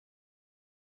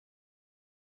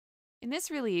In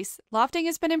this release, lofting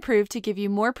has been improved to give you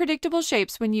more predictable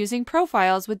shapes when using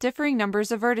profiles with differing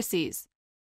numbers of vertices.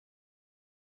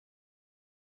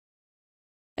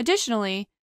 Additionally,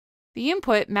 the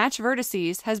input Match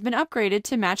Vertices has been upgraded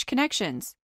to Match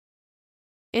Connections.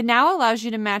 It now allows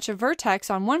you to match a vertex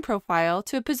on one profile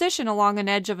to a position along an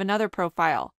edge of another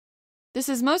profile. This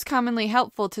is most commonly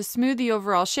helpful to smooth the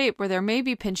overall shape where there may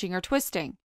be pinching or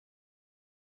twisting.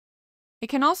 It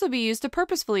can also be used to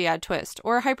purposefully add twist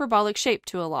or a hyperbolic shape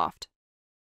to a loft.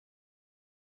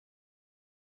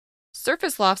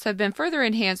 Surface lofts have been further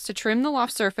enhanced to trim the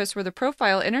loft surface where the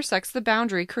profile intersects the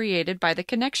boundary created by the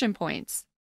connection points.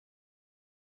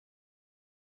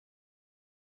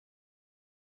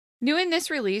 New in this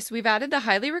release, we've added the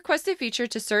highly requested feature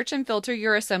to search and filter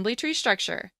your assembly tree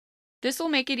structure. This will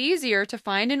make it easier to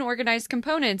find and organize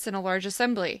components in a large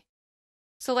assembly.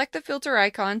 Select the filter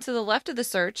icon to the left of the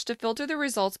search to filter the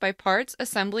results by parts,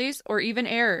 assemblies, or even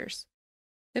errors.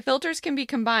 The filters can be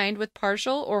combined with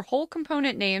partial or whole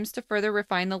component names to further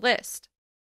refine the list.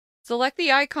 Select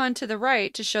the icon to the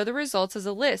right to show the results as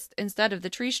a list instead of the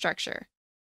tree structure.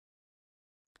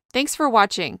 Thanks for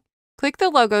watching. Click the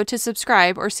logo to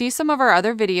subscribe or see some of our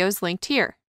other videos linked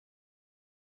here.